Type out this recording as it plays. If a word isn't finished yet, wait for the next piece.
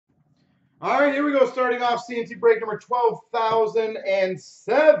All right, here we go. Starting off CNC break number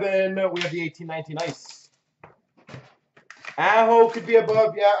 12,007. We have the 1819 ice. Aho could be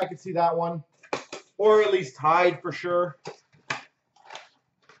above. Yeah, I could see that one. Or at least tied for sure.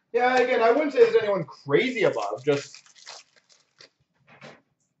 Yeah, again, I wouldn't say there's anyone crazy above. Just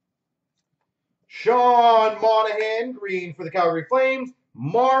Sean Monahan, green for the Calgary Flames.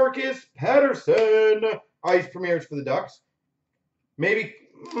 Marcus Pedersen, ice premieres for the Ducks. Maybe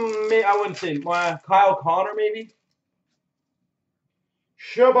I wouldn't say Kyle Connor, maybe.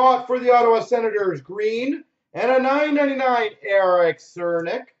 Shabbat for the Ottawa Senators, green. And a $9.99 Eric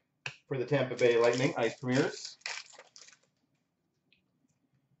Cernick for the Tampa Bay Lightning, ice premieres.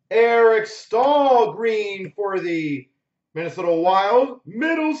 Eric Stahl, green for the Minnesota Wild.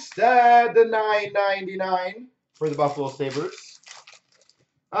 Middlestad, the $9.99 for the Buffalo Sabres.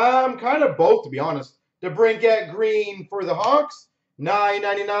 Kind of both, to be honest. DeBrincat, green for the Hawks.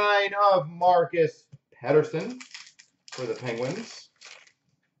 $9.99 of Marcus Pedersen for the Penguins.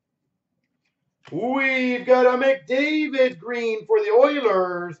 We've got a McDavid green for the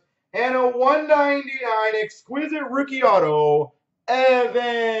Oilers and a $1.99 exquisite rookie auto,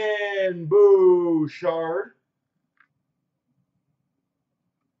 Evan Bouchard.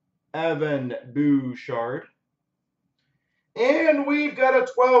 And we've got a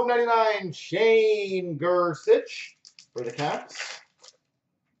 $12.99 Shane Gersich for the Caps.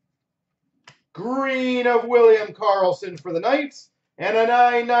 Green of William Karlsson for the Knights. And a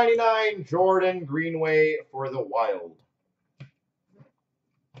 $9.99 Jordan Greenway for the Wild.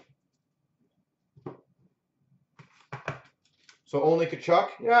 So only Kachuk?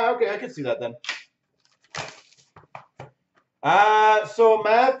 Yeah, okay, I can see that then. So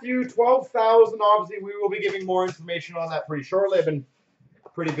Matthew, 12,000. Obviously, we will be giving more information on that pretty shortly. I've been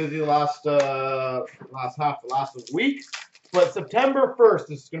pretty busy the last week. But September 1st,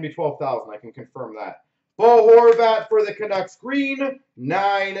 this is going to be 12,000. I can confirm that. Bo Horvat for the Canucks green,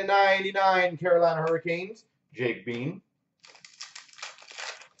 $9.99 Carolina Hurricanes, Jake Bean.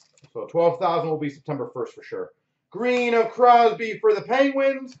 So 12,000 will be September 1st for sure. Green of Crosby for the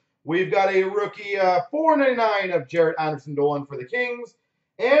Penguins. We've got a rookie $4.99 of Jarrett Anderson-Dolan for the Kings.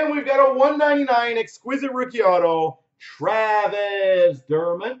 And we've got a $1.99 exquisite rookie auto, Travis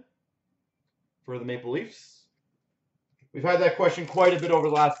Dermott for the Maple Leafs. We've had that question quite a bit over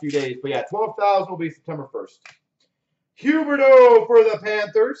the last few days. But yeah, 12,000 will be September 1st. Huberdeau for the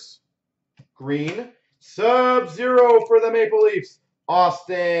Panthers. Green. Sub-Zero for the Maple Leafs.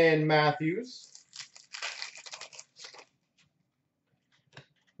 Austin Matthews.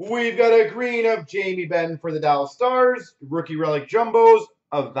 We've got a green of Jamie Benn for the Dallas Stars. Rookie relic jumbos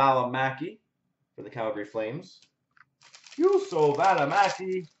of Valimaki for the Calgary Flames. Juuso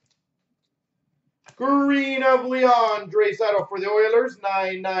Valimaki. Green of Leon Draisaitl for the Oilers.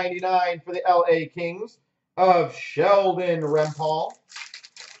 $9.99 for the LA Kings of Sheldon Rempal.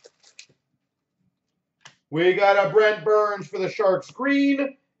 We got a Brent Burns for the Sharks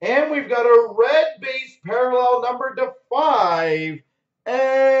green. And we've got a red base parallel number /5.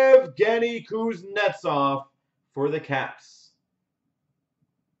 Evgeny Kuznetsov for the Caps.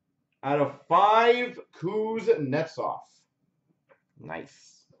 Out of 5, Kuznetsov. Nice.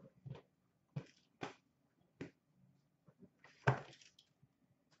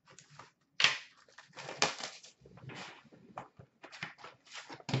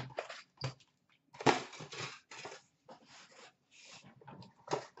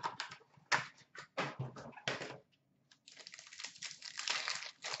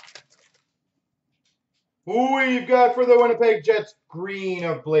 We've got for the Winnipeg Jets green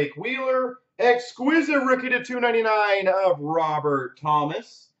of Blake Wheeler. Exquisite rookie to $2.99 of Robert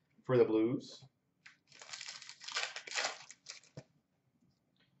Thomas for the Blues.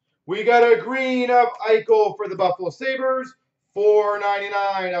 We got a green of Eichel for the Buffalo Sabres.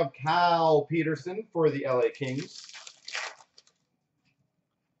 $4.99 of Cal Peterson for the LA Kings.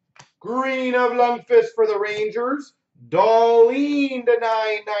 Green of Lundqvist for the Rangers. Darlene to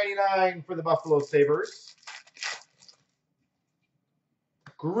 $9.99 for the Buffalo Sabres.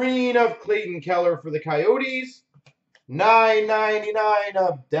 Green of Clayton Keller for the Coyotes. $9.99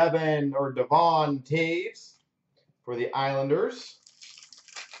 of Devon Taves for the Islanders.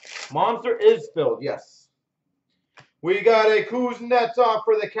 Monster is filled, yes. We got a Kuznetsov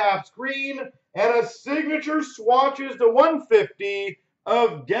for the Caps green and a signature swatches to 150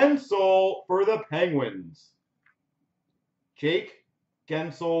 of Gensel for the Penguins. Jake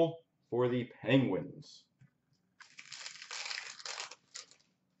Gensel for the Penguins.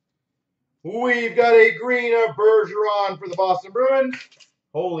 We've got a green of Bergeron for the Boston Bruins.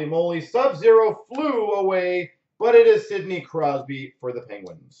 Holy moly, Sub-Zero flew away, but it is Sidney Crosby for the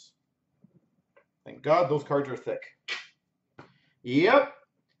Penguins. Thank God those cards are thick. Yep.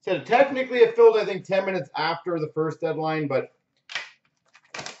 So technically it filled, I think, 10 minutes after the first deadline, but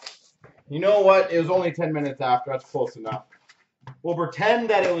you know what? It was only 10 minutes after. That's close enough. We'll pretend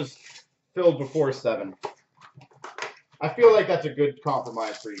that it was filled before 7. I feel like that's a good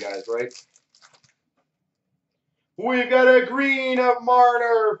compromise for you guys, right? We've got a green of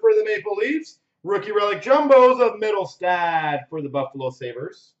Marner for the Maple Leafs. Rookie relic jumbos of Middlestad for the Buffalo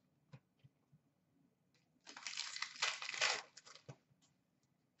Sabres.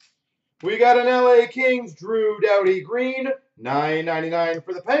 We got an LA Kings Drew Doughty green. $9.99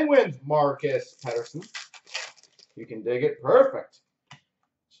 for the Penguins. Marcus Pettersson. You can dig it. Perfect.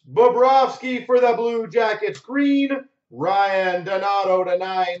 Bobrovsky for the Blue Jackets green. Ryan Donato to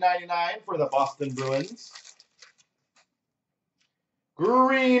 $9.99 for the Boston Bruins.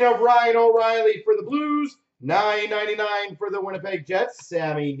 Green of Ryan O'Reilly for the Blues. $9.99 for the Winnipeg Jets.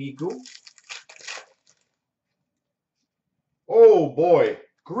 Sammy Niku. Oh boy.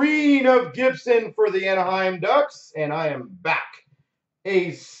 Green of Gibson for the Anaheim Ducks. And I am back.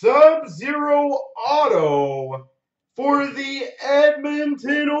 A Sub-Zero auto for the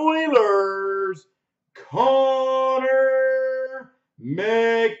Edmonton Oilers. Connor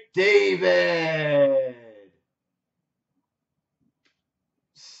McDavid.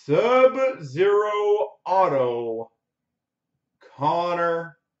 Sub-Zero auto,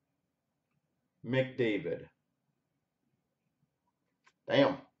 Connor McDavid.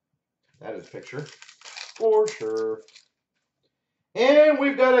 Damn. That is a picture. For sure. And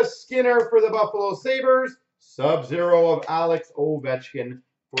we've got a Skinner for the Buffalo Sabres. Sub-Zero of Alex Ovechkin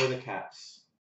for the Caps.